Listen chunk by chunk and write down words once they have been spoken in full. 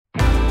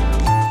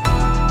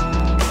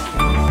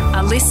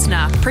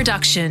listener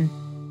production.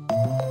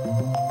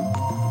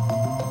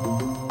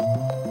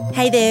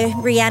 Hey there,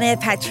 Rihanna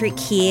Patrick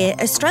here.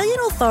 Australian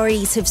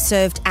authorities have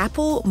served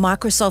Apple,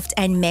 Microsoft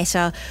and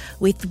Meta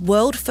with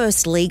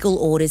world-first legal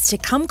orders to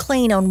come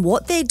clean on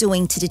what they're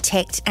doing to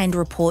detect and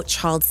report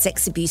child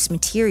sex abuse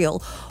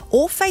material,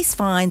 or face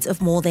fines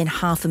of more than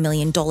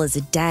 $500,000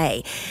 a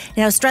day.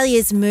 Now,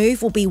 Australia's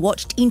move will be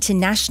watched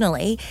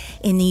internationally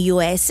in the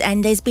US,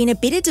 and there's been a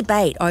bit of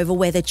debate over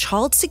whether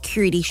child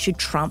security should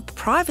trump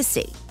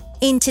privacy.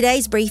 In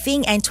today's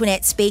briefing,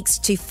 Antoinette speaks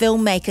to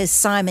filmmaker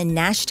Simon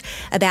Nash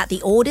about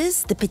the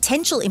orders, the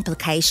potential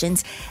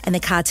implications, and the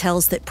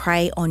cartels that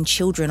prey on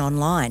children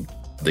online.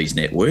 These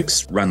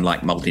networks run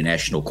like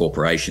multinational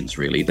corporations,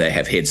 really. They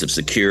have heads of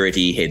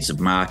security, heads of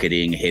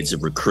marketing, heads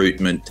of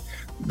recruitment.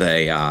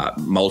 They are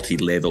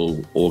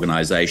multi-level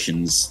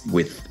organisations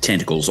with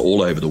tentacles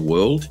all over the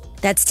world.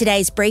 That's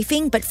today's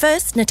briefing, but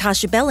first,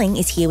 Natasha Belling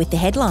is here with the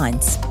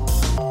headlines.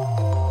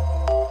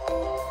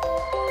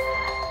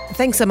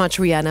 Thanks so much,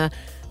 Rihanna.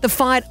 The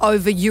fight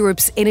over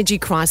Europe's energy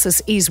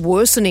crisis is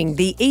worsening.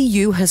 The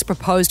EU has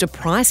proposed a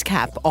price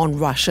cap on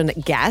Russian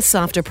gas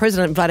after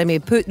President Vladimir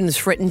Putin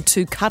threatened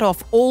to cut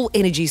off all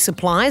energy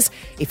supplies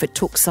if it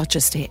took such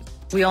a step.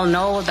 We all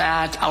know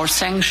that our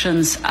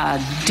sanctions are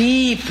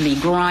deeply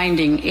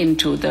grinding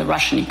into the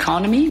Russian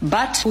economy,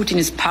 but Putin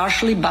is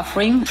partially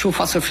buffering through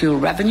fossil fuel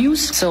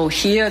revenues. So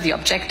here the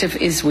objective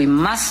is we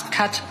must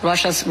cut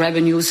Russia's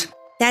revenues.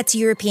 That's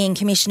European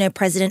Commissioner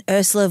President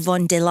Ursula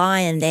von der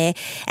Leyen there.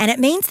 And it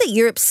means that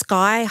Europe's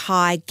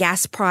sky-high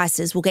gas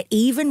prices will get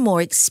even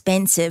more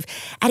expensive,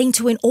 adding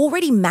to an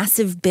already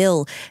massive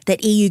bill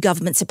that EU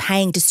governments are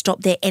paying to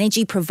stop their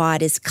energy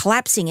providers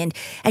collapsing. And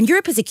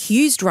Europe has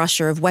accused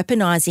Russia of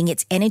weaponising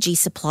its energy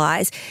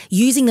supplies,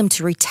 using them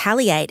to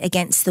retaliate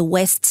against the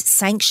West's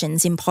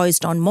sanctions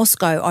imposed on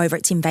Moscow over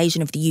its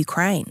invasion of the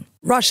Ukraine.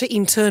 Russia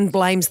in turn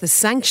blames the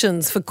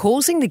sanctions for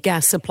causing the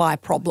gas supply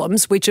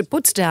problems, which it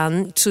puts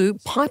down to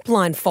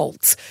pipeline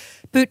faults.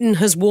 Putin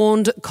has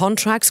warned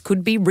contracts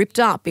could be ripped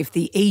up if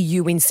the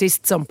EU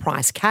insists on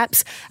price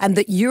caps and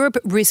that Europe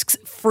risks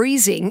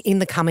freezing in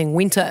the coming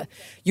winter.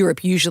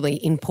 Europe usually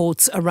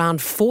imports around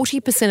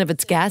 40% of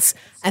its gas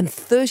and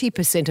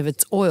 30% of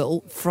its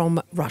oil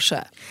from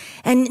Russia.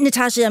 And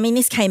Natasha,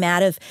 this came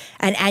out of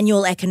an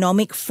annual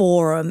economic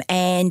forum,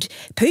 and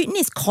Putin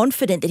is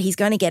confident that he's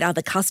going to get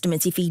other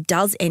customers if he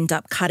does end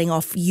up cutting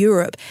off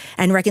Europe,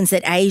 and reckons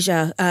that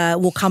Asia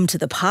will come to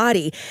the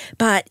party.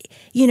 But,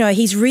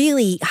 he's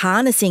really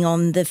harnessing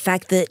on the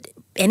fact that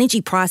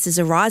energy prices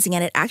are rising,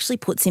 and it actually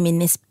puts him in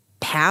this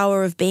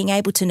power of being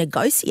able to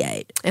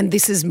negotiate. And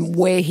this is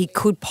where he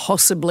could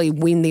possibly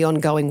win the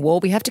ongoing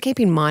war. We have to keep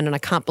in mind, and I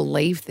can't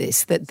believe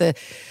this, that the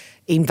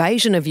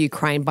invasion of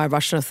Ukraine by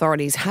Russian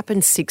authorities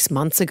happened 6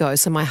 months ago.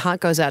 So my heart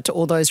goes out to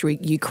all those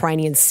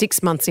Ukrainians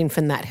 6 months in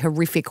from that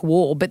horrific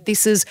war. But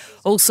this is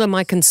also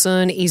my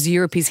concern is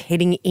Europe is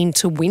heading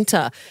into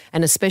winter,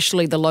 and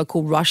especially the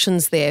local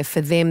Russians there.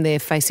 For them, they're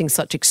facing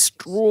such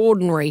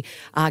extraordinary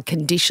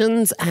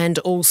conditions and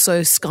also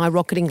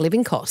skyrocketing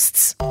living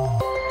costs.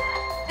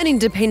 An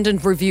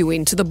independent review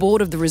into the board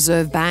of the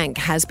Reserve Bank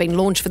has been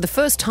launched for the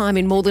first time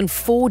in more than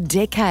 4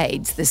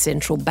 decades. The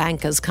central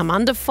bank has come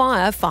under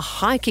fire for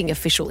hiking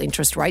official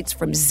interest rates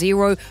from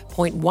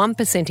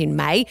 0.1% in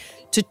May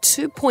to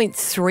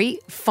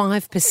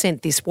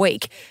 2.35% this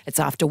week. It's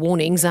after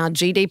warnings our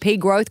GDP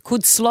growth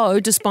could slow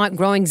despite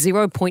growing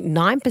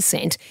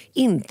 0.9%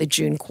 in the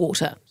June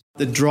quarter.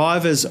 The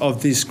drivers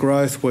of this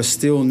growth were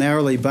still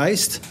narrowly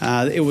based.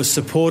 It was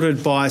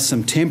supported by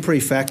some temporary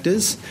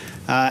factors,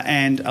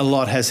 and a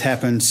lot has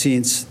happened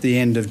since the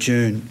end of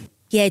June.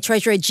 Yeah,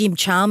 Treasurer Jim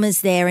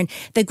Chalmers there. And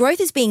the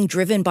growth is being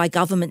driven by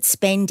government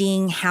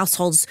spending,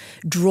 households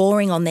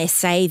drawing on their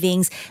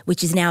savings,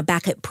 which is now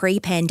back at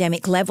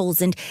pre-pandemic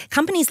levels, and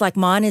companies like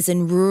miners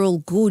and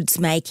rural goods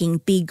making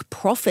big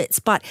profits.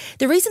 But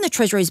the reason the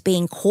Treasurer is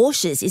being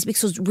cautious is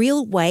because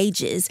real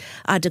wages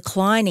are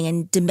declining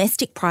and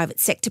domestic private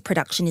sector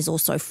production is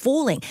also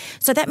falling.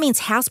 So that means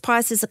house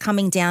prices are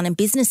coming down and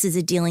businesses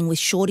are dealing with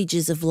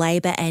shortages of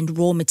labour and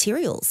raw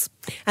materials.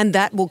 And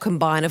that will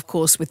combine, of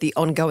course, with the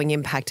ongoing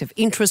impact of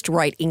interest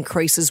rate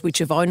increases, which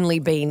have only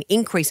been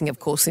increasing, of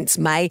course, since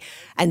May,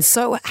 and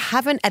so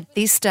haven't at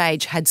this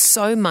stage had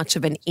so much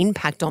of an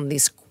impact on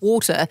this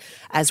quarter,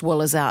 as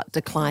well as our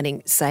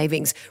declining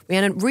savings.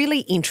 Rhiannon,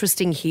 really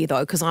interesting here,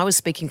 though, because I was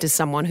speaking to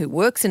someone who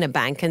works in a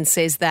bank and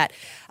says that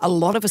a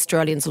lot of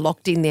Australians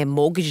locked in their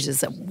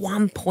mortgages at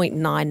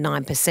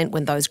 1.99%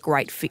 when those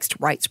great fixed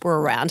rates were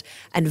around,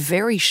 and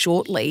very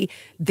shortly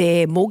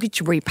their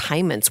mortgage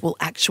repayments will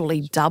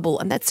actually double,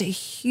 and that's a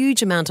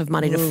huge amount of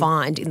money to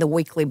find in the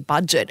weekly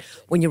budget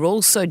when you're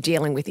also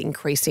dealing with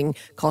increasing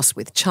costs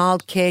with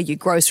childcare, your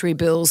grocery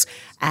bills,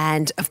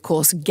 and, of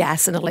course,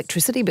 gas and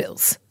electricity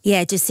bills. Yeah,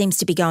 it just seems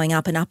to be going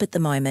up and up at the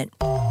moment.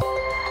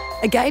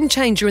 A game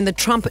changer in the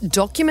Trump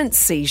document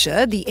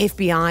seizure, the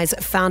FBI's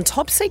found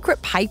top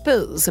secret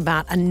papers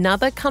about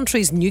another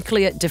country's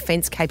nuclear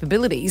defence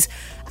capabilities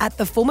at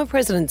the former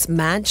president's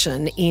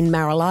mansion in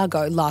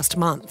Mar-a-Lago last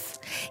month.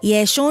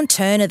 Yeah, Sean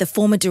Turner, the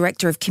former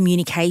director of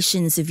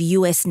communications of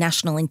US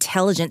National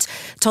Intelligence,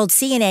 told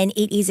CNN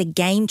it is a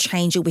game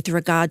changer with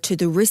regard to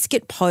the risk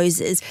it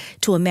poses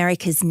to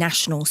America's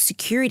national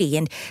security.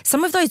 And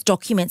some of those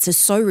documents are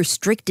so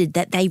restricted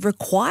that they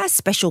require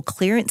special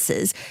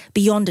clearances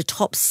beyond a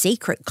top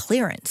secret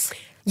clearance.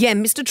 Yeah,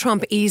 Mr.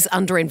 Trump is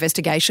under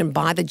investigation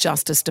by the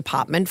Justice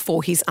Department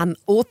for his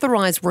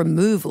unauthorised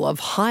removal of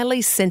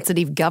highly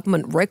sensitive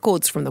government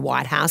records from the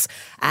White House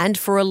and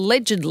for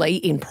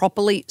allegedly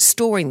improperly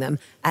storing them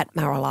at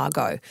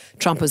Mar-a-Lago.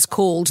 Trump has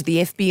called the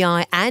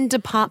FBI and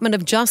Department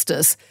of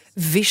Justice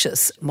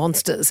vicious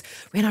monsters.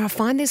 Rhianna, I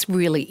find this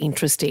really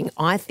interesting.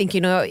 I think,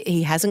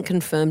 he hasn't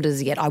confirmed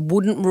as yet. I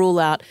wouldn't rule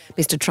out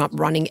Mr. Trump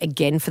running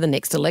again for the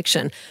next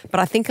election, but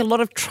I think a lot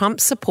of Trump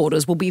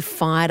supporters will be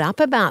fired up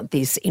about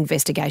this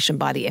investigation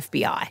by the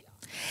FBI.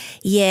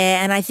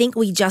 Yeah, and I think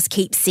we just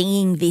keep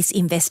seeing this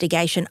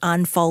investigation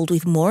unfold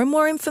with more and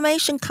more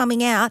information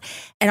coming out.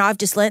 And I've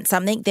just learnt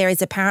something. There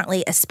is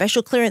apparently a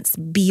special clearance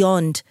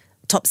beyond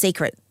top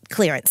secret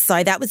clearance.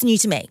 So that was new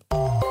to me.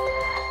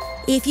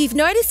 If you've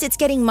noticed it's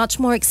getting much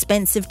more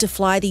expensive to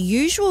fly the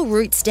usual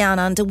routes down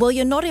under, well,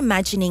 you're not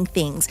imagining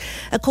things.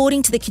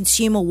 According to the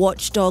consumer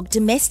watchdog,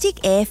 domestic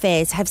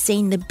airfares have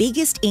seen the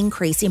biggest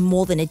increase in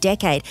more than a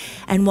decade,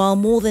 and while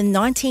more than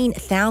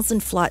 19,000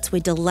 flights were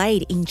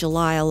delayed in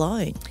July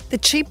alone. The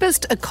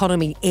cheapest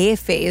economy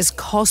airfares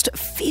cost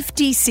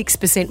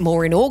 56%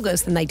 more in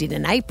August than they did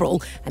in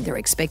April, and they're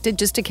expected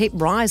just to keep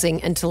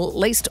rising until at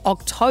least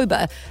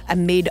October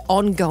amid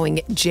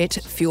ongoing jet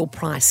fuel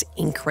price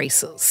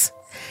increases.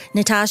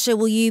 Natasha,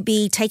 will you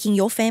be taking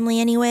your family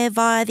anywhere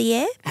via the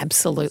air?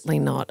 Absolutely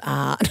not.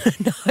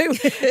 No.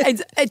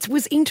 It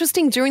was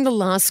interesting during the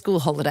last school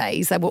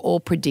holidays. They were all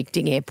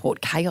predicting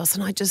airport chaos,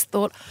 and I just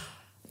thought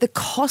the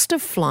cost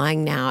of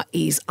flying now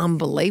is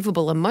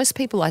unbelievable. And most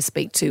people I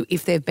speak to,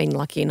 if they've been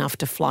lucky enough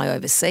to fly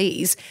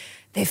overseas,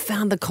 they've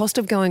found the cost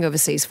of going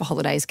overseas for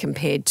holidays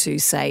compared to,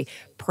 say,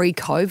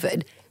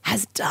 pre-COVID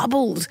has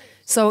doubled.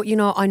 So,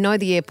 I know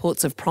the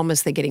airports have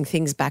promised they're getting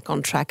things back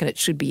on track and it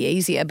should be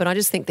easier, but I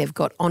just think they've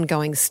got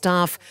ongoing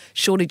staff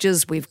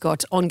shortages. We've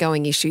got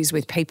ongoing issues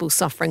with people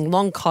suffering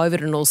long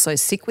COVID and also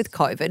sick with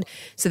COVID.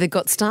 So they've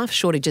got staff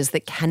shortages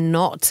that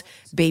cannot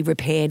be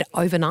repaired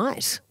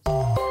overnight.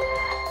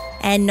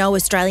 And no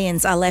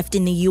Australians are left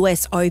in the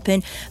US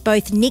Open.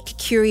 Both Nick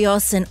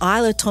Kyrgios and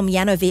Ajla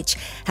Tomljanovic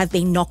have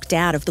been knocked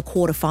out of the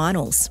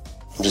quarterfinals.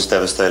 I'm just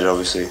devastated,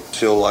 obviously. I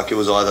feel like it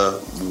was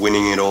either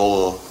winning it all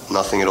or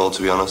nothing at all,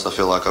 to be honest. I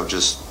feel like I've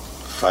just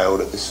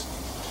failed at this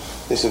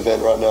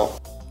event right now.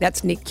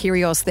 That's Nick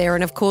Kyrgios there.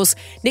 And, of course,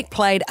 Nick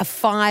played a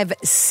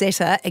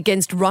 5-setter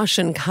against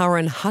Russian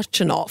Karen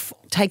Khachanov,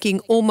 taking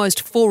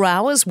almost 4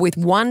 hours with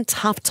one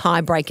tough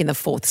tie-break in the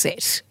fourth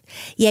set.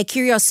 Yeah,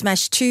 Kyrgios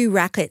smashed 2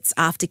 rackets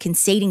after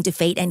conceding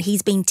defeat, and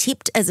he's been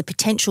tipped as a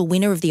potential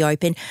winner of the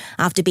Open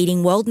after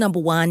beating world number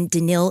 1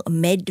 Daniil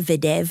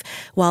Medvedev,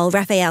 while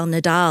Rafael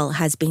Nadal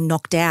has been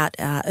knocked out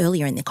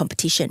earlier in the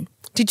competition.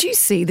 Did you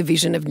see the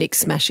vision of Nick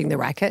smashing the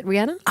racket,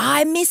 Rhianna?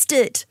 I missed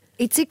it.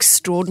 It's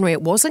extraordinary.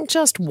 It wasn't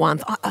just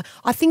one.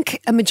 I think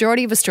a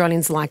majority of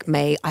Australians like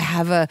me, I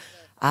have a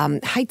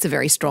hate's a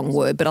very strong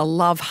word, but a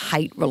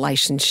love-hate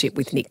relationship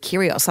with Nick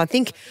Kyrgios. I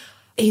think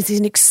he's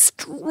an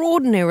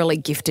extraordinarily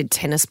gifted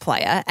tennis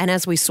player, and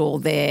as we saw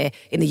there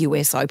in the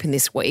US Open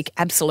this week,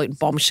 absolute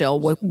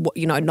bombshell,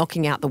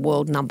 knocking out the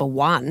world number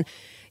 1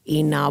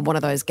 in one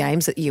of those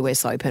games at the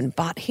US Open.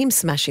 But him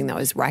smashing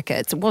those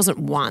rackets, it wasn't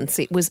once,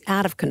 it was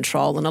out of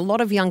control, and a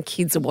lot of young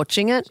kids are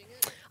watching it.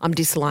 I'm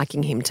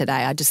disliking him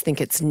today. I just think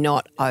it's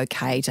not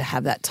okay to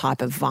have that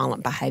type of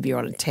violent behaviour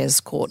on a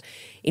tennis court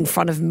in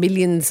front of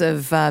millions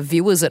of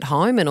viewers at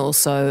home and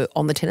also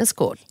on the tennis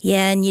court.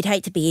 Yeah, and you'd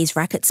hate to be his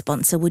racket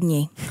sponsor, wouldn't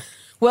you?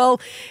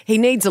 Well, he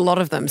needs a lot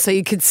of them, so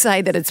you could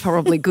say that it's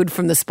probably good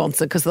from the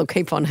sponsor because they'll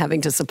keep on having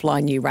to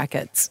supply new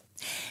rackets.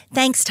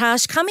 Thanks,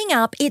 Tash. Coming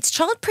up, it's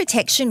Child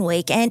Protection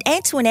Week, and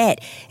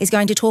Antoinette is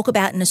going to talk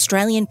about an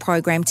Australian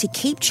program to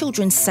keep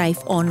children safe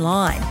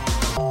online.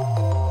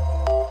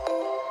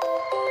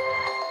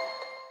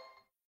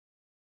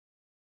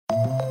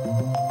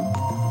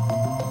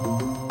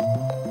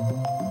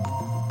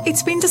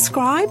 It's been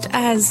described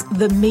as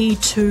the Me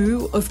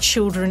Too of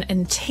children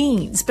and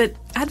teens, but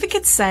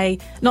advocates say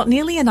not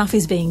nearly enough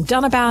is being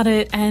done about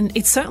it, and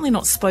it's certainly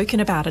not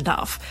spoken about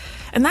enough.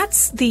 And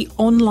that's the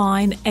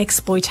online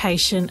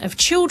exploitation of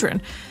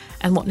children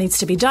and what needs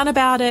to be done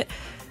about it.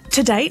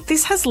 To date,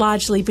 this has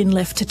largely been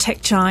left to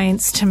tech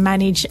giants to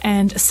manage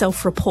and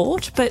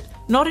self-report, but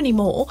not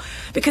anymore,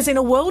 because in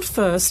a world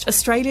first,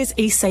 Australia's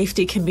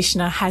eSafety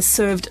Commissioner has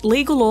served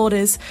legal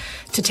orders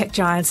to tech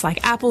giants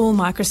like Apple,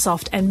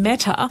 Microsoft and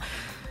Meta,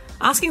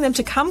 asking them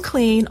to come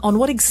clean on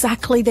what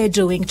exactly they're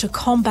doing to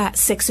combat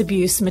sex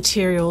abuse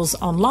materials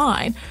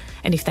online.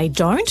 And if they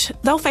don't,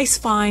 they'll face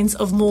fines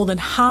of more than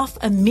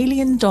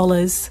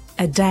 $500,000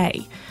 a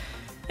day.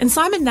 And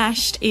Simon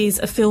Nash is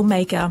a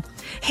filmmaker.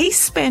 He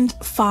spent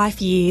 5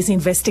 years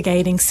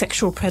investigating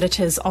sexual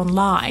predators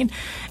online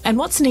and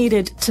what's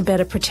needed to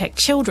better protect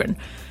children.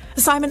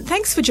 Simon,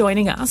 thanks for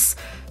joining us.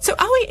 So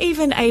are we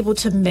even able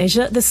to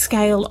measure the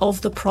scale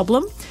of the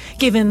problem,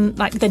 given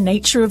the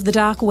nature of the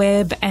dark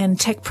web and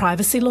tech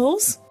privacy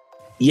laws?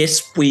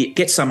 Yes, we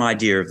get some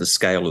idea of the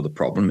scale of the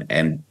problem,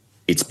 and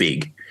it's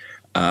big.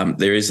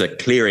 There is a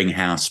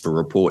clearinghouse for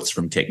reports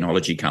from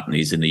technology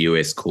companies in the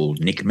US called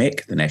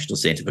NCMEC, the National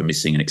Centre for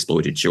Missing and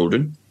Exploited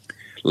Children.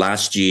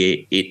 Last year,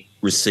 it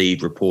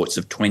received reports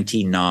of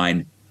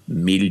 29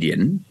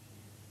 million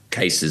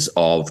cases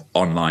of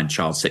online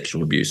child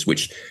sexual abuse,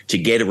 which to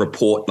get a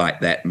report like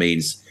that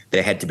means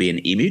there had to be an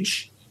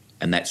image,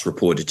 and that's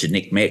reported to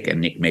NCMEC,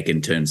 and NCMEC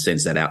in turn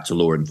sends that out to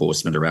law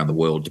enforcement around the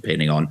world,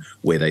 depending on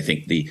where they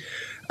think the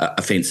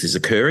offence is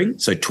occurring.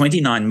 So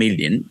 29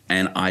 million,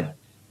 and I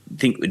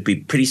think it would be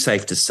pretty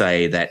safe to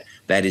say that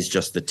that is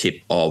just the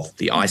tip of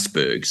the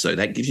iceberg. So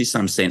that gives you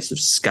some sense of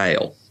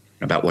scale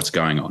about what's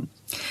going on.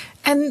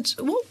 And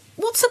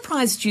what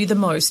surprised you the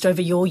most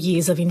over your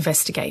years of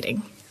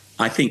investigating?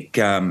 I think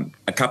a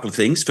couple of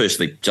things.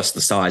 Firstly, just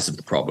the size of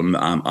the problem.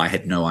 I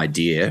had no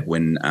idea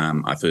when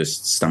I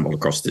first stumbled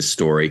across this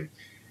story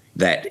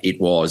that it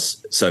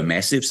was so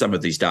massive. Some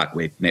of these dark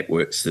web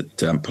networks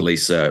that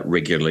police are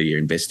regularly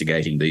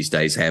investigating these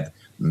days have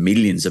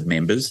millions of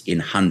members in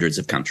hundreds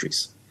of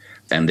countries.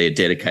 And they're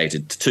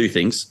dedicated to two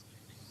things: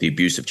 the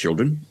abuse of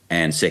children,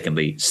 and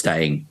secondly,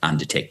 staying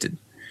undetected.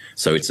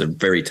 So it's a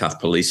very tough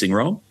policing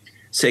role.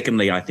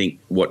 Secondly, I think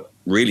what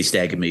really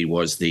staggered me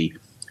was the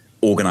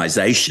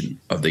organisation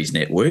of these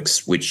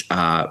networks, which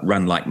are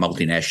run like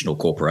multinational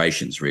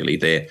corporations, really.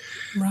 They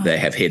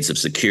have heads of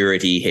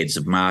security, heads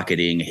of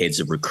marketing, heads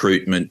of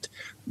recruitment.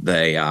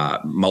 They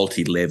are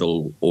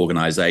multi-level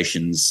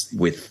organisations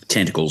with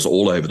tentacles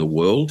all over the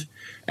world,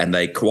 and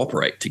they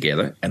cooperate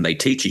together, and they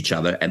teach each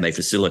other, and they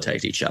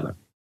facilitate each other.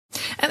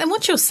 And then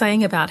what you're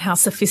saying about how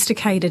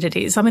sophisticated it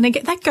is, I mean,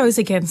 that goes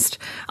against,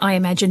 I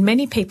imagine,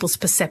 many people's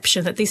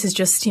perception that this is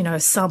just,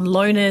 some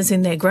loners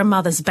in their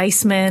grandmother's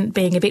basement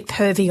being a bit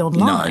pervy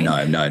online.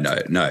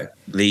 No.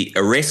 The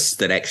arrests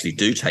that actually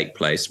do take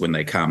place when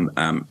they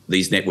come,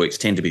 these networks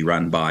tend to be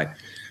run by,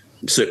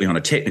 certainly on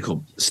a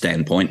technical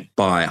standpoint,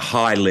 by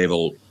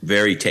high-level,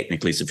 very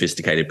technically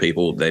sophisticated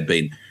people. They've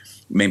been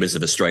members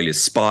of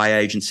Australia's spy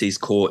agencies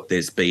caught.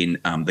 There's been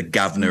the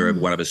governor of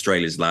one of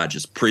Australia's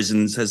largest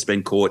prisons has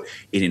been caught.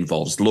 It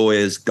involves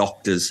lawyers,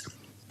 doctors,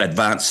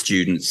 advanced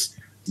students.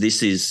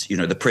 This is,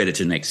 the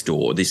predator next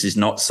door. This is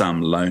not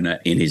some loner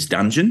in his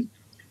dungeon.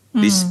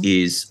 This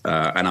is,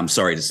 and I'm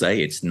sorry to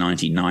say, it's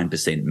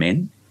 99%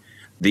 men.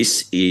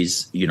 This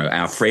is,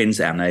 our friends,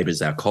 our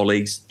neighbours, our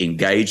colleagues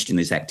engaged in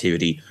this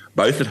activity,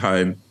 both at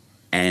home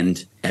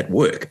and at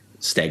work.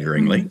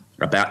 Staggeringly,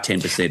 about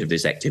 10% of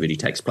this activity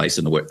takes place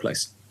in the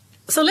workplace.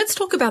 So let's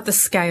talk about the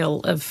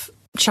scale of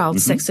child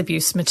sex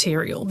abuse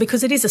material,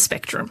 because it is a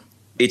spectrum.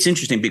 It's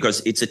interesting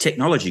because it's a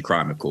technology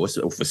crime, of course,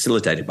 or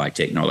facilitated by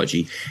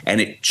technology,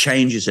 and it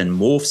changes and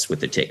morphs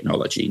with the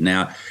technology.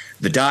 Now,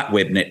 the dark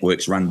web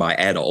networks run by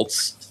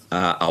adults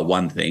are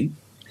one thing.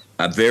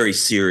 A very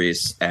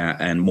serious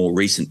and more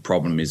recent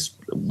problem is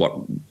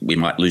what we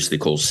might loosely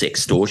call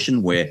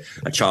sextortion, where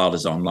a child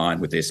is online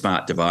with their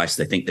smart device.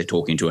 They think they're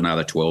talking to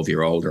another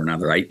 12-year-old or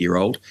another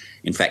 8-year-old.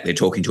 In fact, they're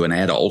talking to an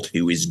adult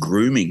who is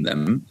grooming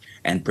them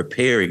and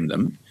preparing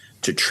them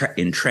to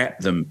entrap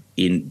them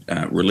in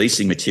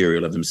releasing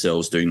material of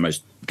themselves doing the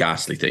most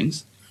ghastly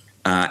things,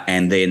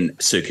 and then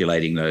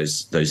circulating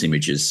those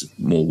images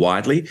more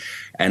widely.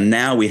 And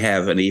now we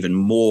have an even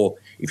more,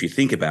 if you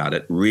think about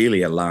it,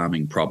 really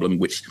alarming problem,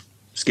 which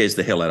scares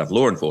the hell out of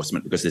law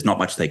enforcement because there's not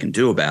much they can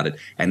do about it,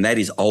 and that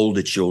is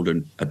older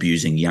children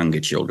abusing younger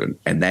children.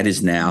 And that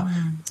is now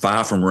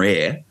far from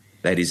rare.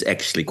 That is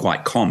actually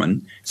quite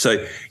common.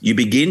 So you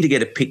begin to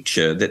get a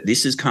picture that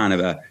this is kind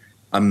of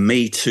a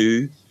Me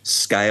Too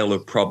scale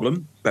of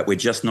problem, but we're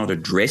just not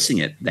addressing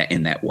it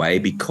in that way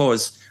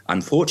because,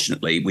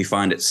 unfortunately, we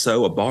find it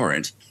so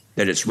abhorrent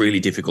that it's really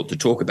difficult to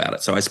talk about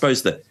it. So I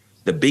suppose the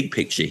big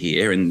picture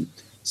here, and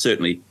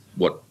certainly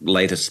what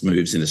latest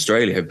moves in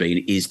Australia have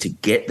been, is to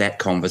get that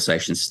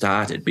conversation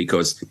started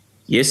because,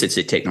 yes, it's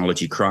a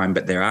technology crime,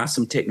 but there are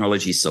some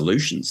technology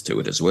solutions to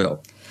it as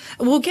well.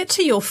 We'll get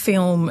to your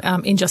film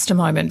in just a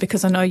moment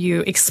because I know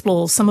you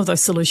explore some of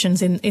those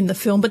solutions in the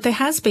film, but there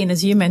has been,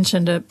 as you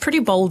mentioned, a pretty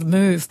bold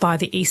move by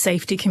the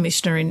eSafety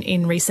Commissioner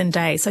in recent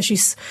days. So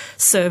she's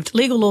served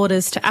legal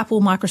orders to Apple,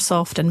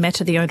 Microsoft and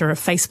Meta, the owner of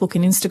Facebook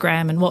and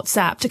Instagram and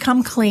WhatsApp, to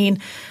come clean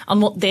on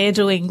what they're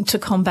doing to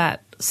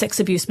combat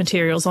sex abuse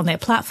materials on their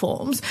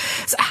platforms.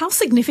 So how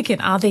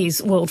significant are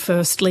these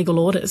world-first legal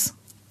orders?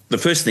 The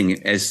first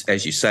thing, as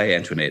you say,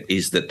 Antoinette,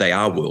 is that they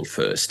are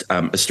world-first.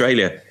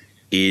 Australia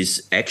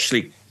is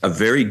actually a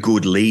very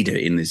good leader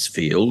in this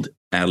field.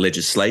 Our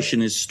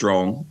legislation is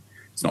strong.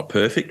 It's not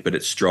perfect, but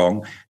it's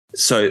strong.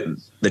 So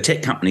the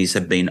tech companies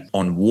have been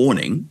on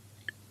warning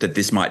that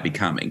this might be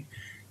coming.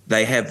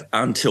 They have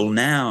until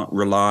now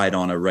relied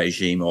on a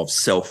regime of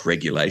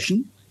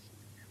self-regulation,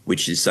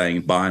 which is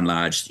saying, by and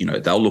large,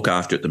 they'll look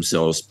after it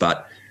themselves.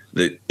 But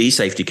the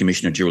eSafety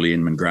Commissioner, Julian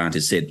Inman-Grant,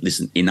 has said,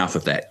 listen, enough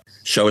of that.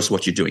 Show us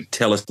what you're doing.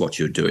 Tell us what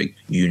you're doing.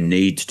 You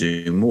need to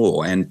do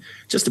more. And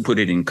just to put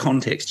it in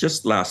context,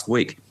 just last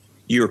week,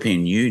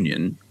 European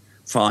Union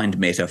fined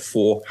Meta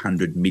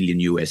 $400 million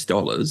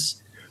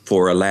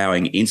for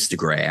allowing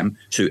Instagram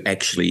to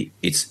actually,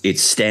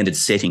 its standard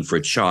setting for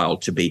a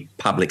child to be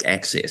public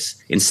access.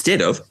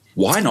 Instead of,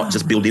 why not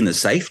just build in the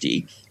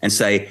safety and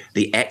say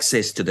the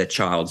access to the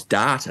child's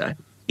data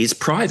is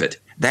private?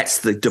 That's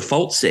the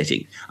default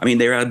setting. I mean,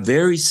 there are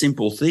very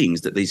simple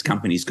things that these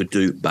companies could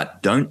do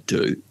but don't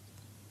do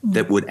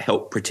that would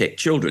help protect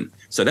children.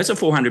 So that's a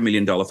 $400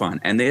 million fine.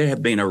 And there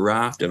have been a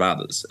raft of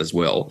others as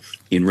well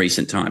in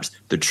recent times.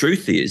 The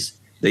truth is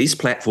these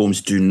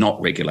platforms do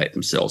not regulate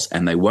themselves,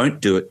 and they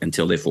won't do it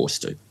until they're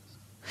forced to.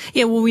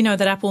 Yeah, well, we know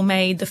that Apple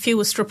made the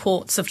fewest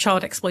reports of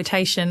child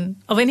exploitation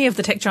of any of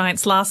the tech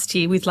giants last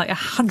year, with like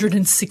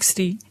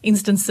 160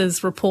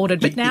 instances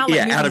reported. But now,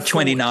 out of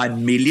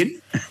 29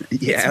 million.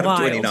 Out of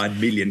 29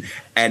 million.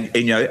 And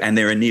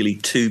there are nearly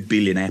 2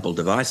 billion Apple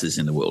devices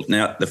in the world.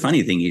 Now, the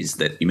funny thing is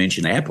that you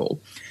mentioned Apple.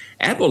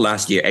 Apple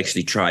last year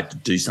actually tried to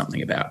do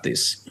something about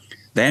this.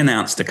 They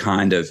announced a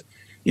kind of,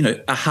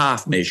 a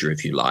half measure,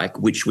 if you like,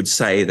 which would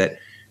say that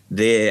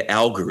their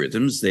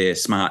algorithms, their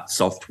smart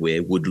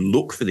software, would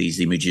look for these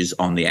images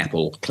on the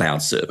Apple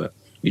cloud server,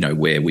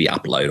 where we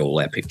upload all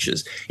our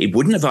pictures. It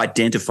wouldn't have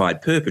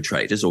identified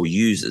perpetrators or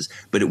users,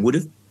 but it would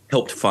have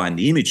helped find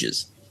the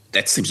images.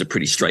 That seems a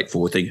pretty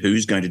straightforward thing.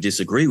 Who's going to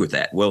disagree with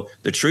that? Well,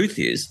 the truth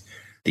is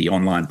the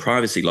online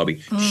privacy lobby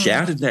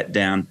shouted that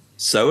down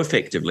so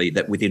effectively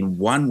that within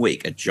 1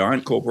 week, a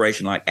giant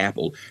corporation like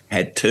Apple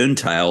had turned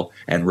tail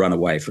and run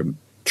away from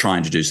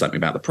trying to do something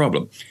about the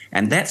problem.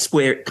 And that's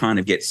where it kind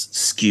of gets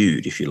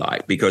skewed, if you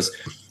like, because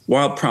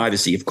while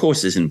privacy, of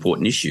course, is an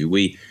important issue,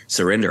 we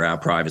surrender our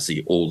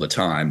privacy all the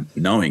time,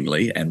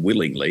 knowingly and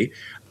willingly,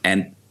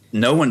 and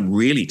no one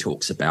really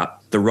talks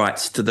about the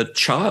rights to the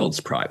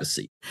child's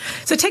privacy.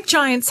 So tech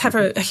giants have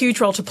a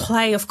huge role to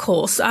play, of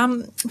course,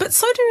 but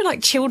so do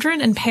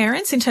children and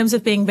parents in terms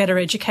of being better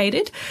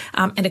educated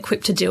and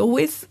equipped to deal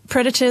with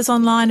predators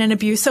online and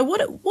abuse. So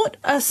what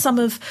are some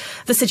of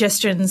the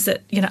suggestions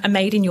that are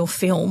made in your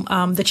film,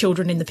 The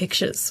Children in the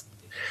Pictures?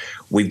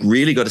 We've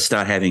really got to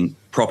start having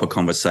proper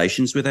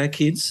conversations with our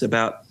kids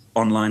about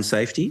online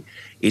safety.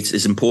 It's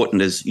as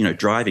important as,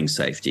 driving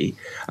safety.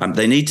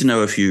 They need to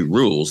know a few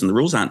rules, and the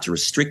rules aren't to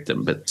restrict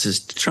them, but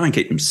to try and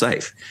keep them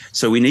safe.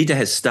 So we need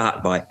to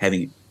start by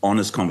having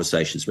honest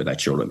conversations with our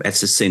children.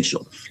 That's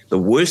essential. The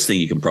worst thing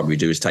you can probably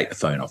do is take the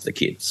phone off the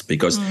kids,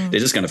 because they're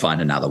just going to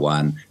find another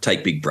one,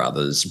 take Big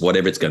Brothers,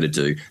 whatever it's going to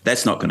do.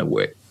 That's not going to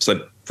work.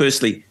 So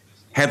firstly,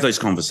 have those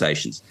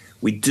conversations.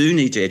 We do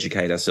need to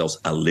educate ourselves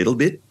a little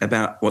bit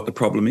about what the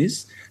problem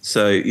is.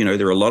 So,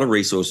 there are a lot of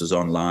resources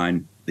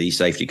online. The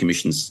Safety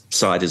Commission's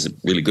site is a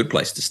really good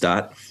place to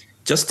start,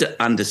 just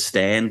to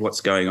understand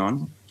what's going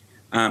on.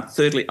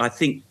 Thirdly, I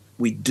think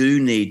we do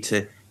need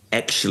to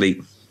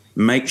actually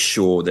make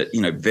sure that,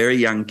 very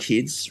young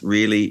kids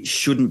really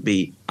shouldn't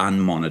be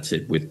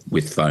unmonitored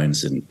with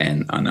phones and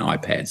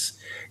iPads.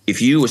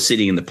 If you were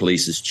sitting in the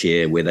police's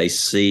chair where they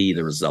see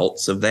the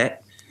results of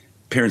that,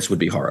 parents would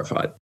be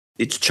horrified.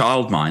 It's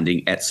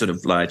childminding at sort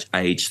of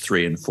age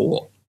 3 and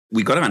 4.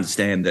 We've got to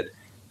understand that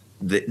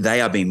they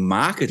are being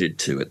marketed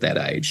to at that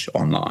age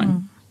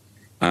online.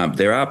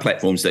 There are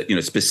platforms that,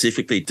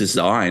 specifically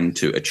designed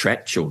to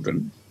attract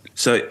children.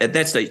 So at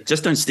that stage,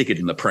 just don't stick it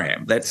in the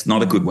pram. That's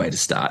not a good way to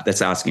start.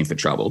 That's asking for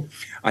trouble.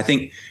 I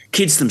think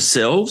kids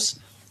themselves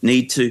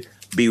need to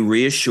be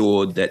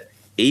reassured that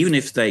even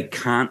if they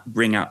can't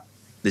bring up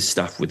this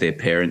stuff with their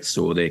parents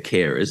or their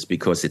carers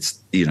because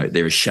it's,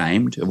 they're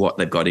ashamed of what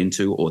they've got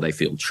into, or they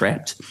feel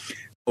trapped,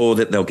 or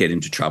that they'll get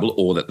into trouble,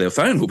 or that their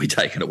phone will be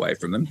taken away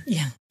from them.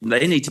 Yeah.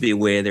 They need to be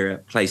aware there are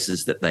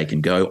places that they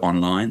can go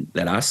online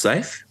that are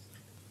safe.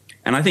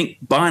 And I think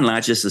by and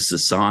large, as a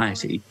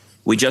society,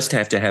 we just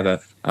have to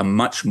have a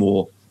much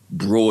more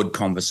broad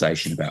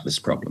conversation about this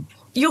problem.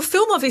 Your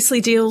film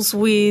obviously deals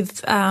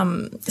with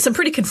some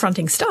pretty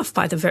confronting stuff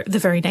by the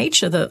very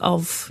nature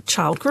of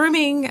child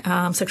grooming,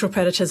 sexual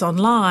predators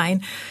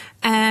online,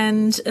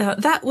 and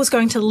that was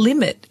going to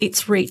limit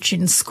its reach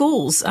in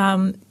schools.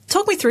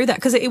 Talk me through that,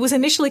 because it was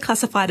initially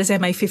classified as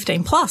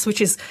MA15+,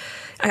 which is,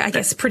 I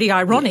guess, pretty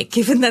ironic,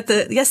 given that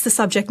the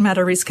subject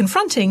matter is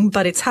confronting,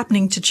 but it's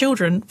happening to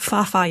children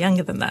far, far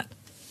younger than that.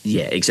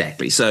 Yeah,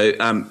 exactly. So,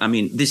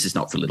 this is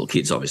not for little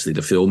kids, obviously,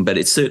 the film, but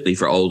it's certainly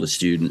for older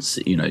students,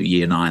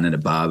 year 9 and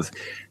above.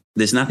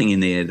 There's nothing in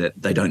there that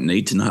they don't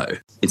need to know.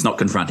 It's not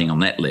confronting on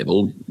that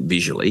level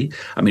visually.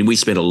 We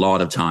spent a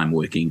lot of time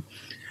working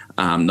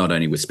not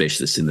only with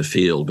specialists in the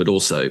field, but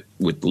also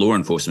with law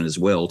enforcement as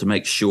well, to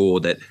make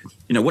sure that,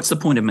 what's the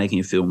point of making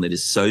a film that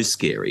is so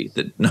scary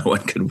that no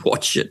one can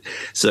watch it?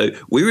 So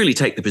we really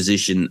take the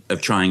position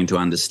of trying to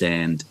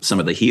understand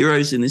some of the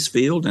heroes in this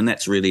field, and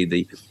that's really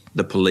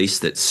the police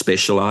that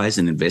specialise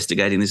in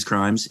investigating these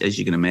crimes. As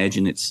you can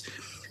imagine, it's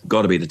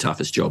got to be the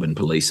toughest job in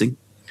policing,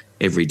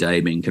 every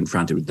day being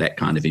confronted with that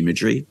kind of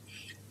imagery.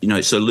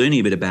 So learning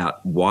a bit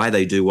about why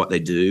they do what they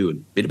do and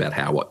a bit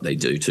about what they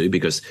do too,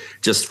 because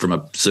just from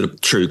a sort of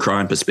true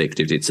crime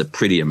perspective, it's a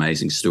pretty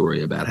amazing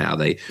story about how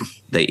they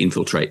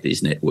infiltrate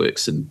these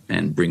networks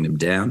and bring them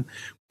down.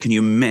 Can you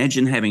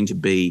imagine having to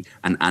be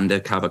an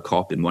undercover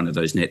cop in one of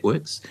those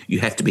networks? You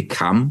have to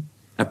become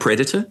a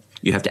predator.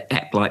 You have to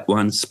act like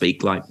one,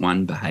 speak like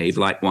one, behave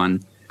like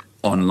one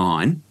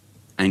online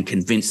and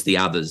convince the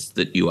others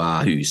that you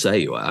are who you say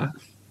you are.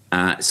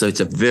 So it's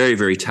a very,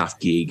 very tough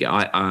gig.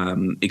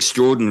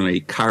 Extraordinary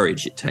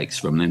courage it takes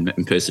from them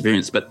and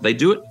perseverance. But they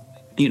do it,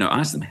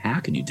 ask them, how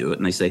can you do it?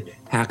 And they say,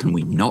 how can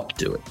we not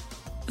do it?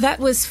 That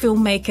was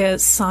filmmaker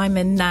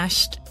Simon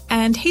Nash.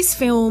 And his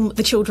film,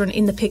 The Children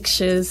in the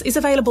Pictures, is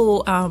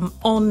available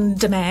on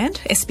demand,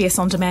 SBS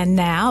On Demand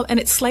now, and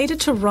it's slated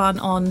to run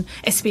on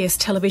SBS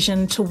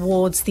television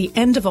towards the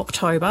end of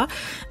October.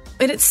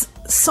 And it's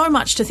so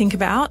much to think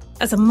about.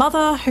 As a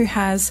mother who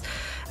has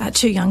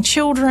 2 young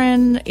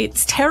children,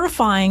 it's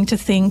terrifying to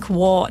think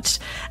what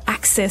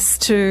access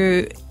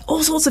to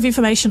all sorts of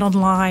information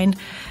online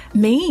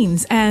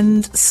means.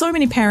 And so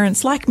many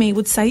parents like me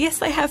would say, yes,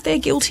 they're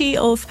guilty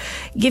of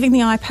giving the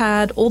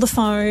iPad or the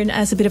phone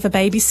as a bit of a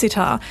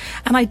babysitter.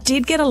 And I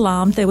did get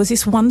alarmed. There was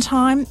this one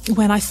time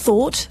when I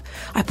thought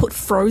I put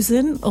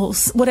Frozen or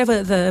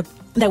whatever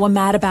they were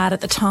mad about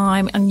at the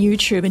time on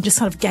YouTube and just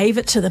kind of gave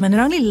it to them. And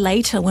then only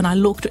later when I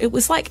looked, it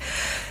was like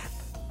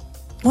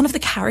one of the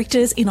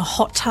characters in a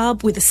hot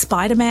tub with a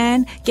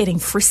Spider-Man getting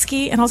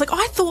frisky. And I was like,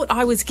 I thought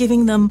I was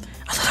giving them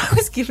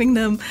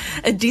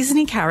a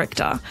Disney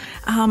character.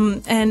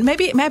 And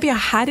maybe I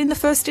had in the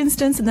first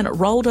instance, and then it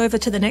rolled over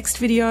to the next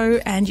video,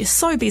 and you're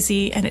so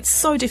busy and it's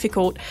so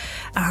difficult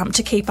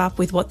to keep up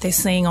with what they're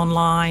seeing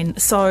online.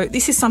 So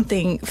this is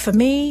something for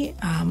me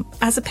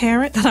as a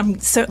parent that I'm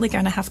certainly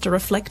going to have to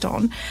reflect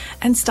on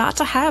and start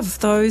to have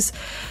those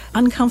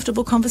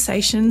uncomfortable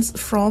conversations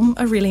from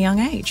a really young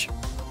age.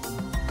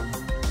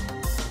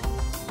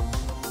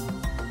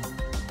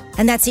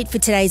 And that's it for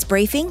today's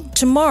briefing.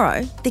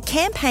 Tomorrow, the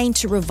campaign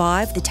to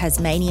revive the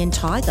Tasmanian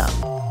tiger.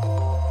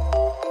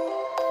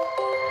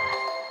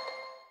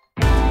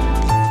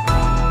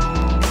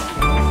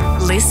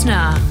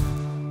 Listener.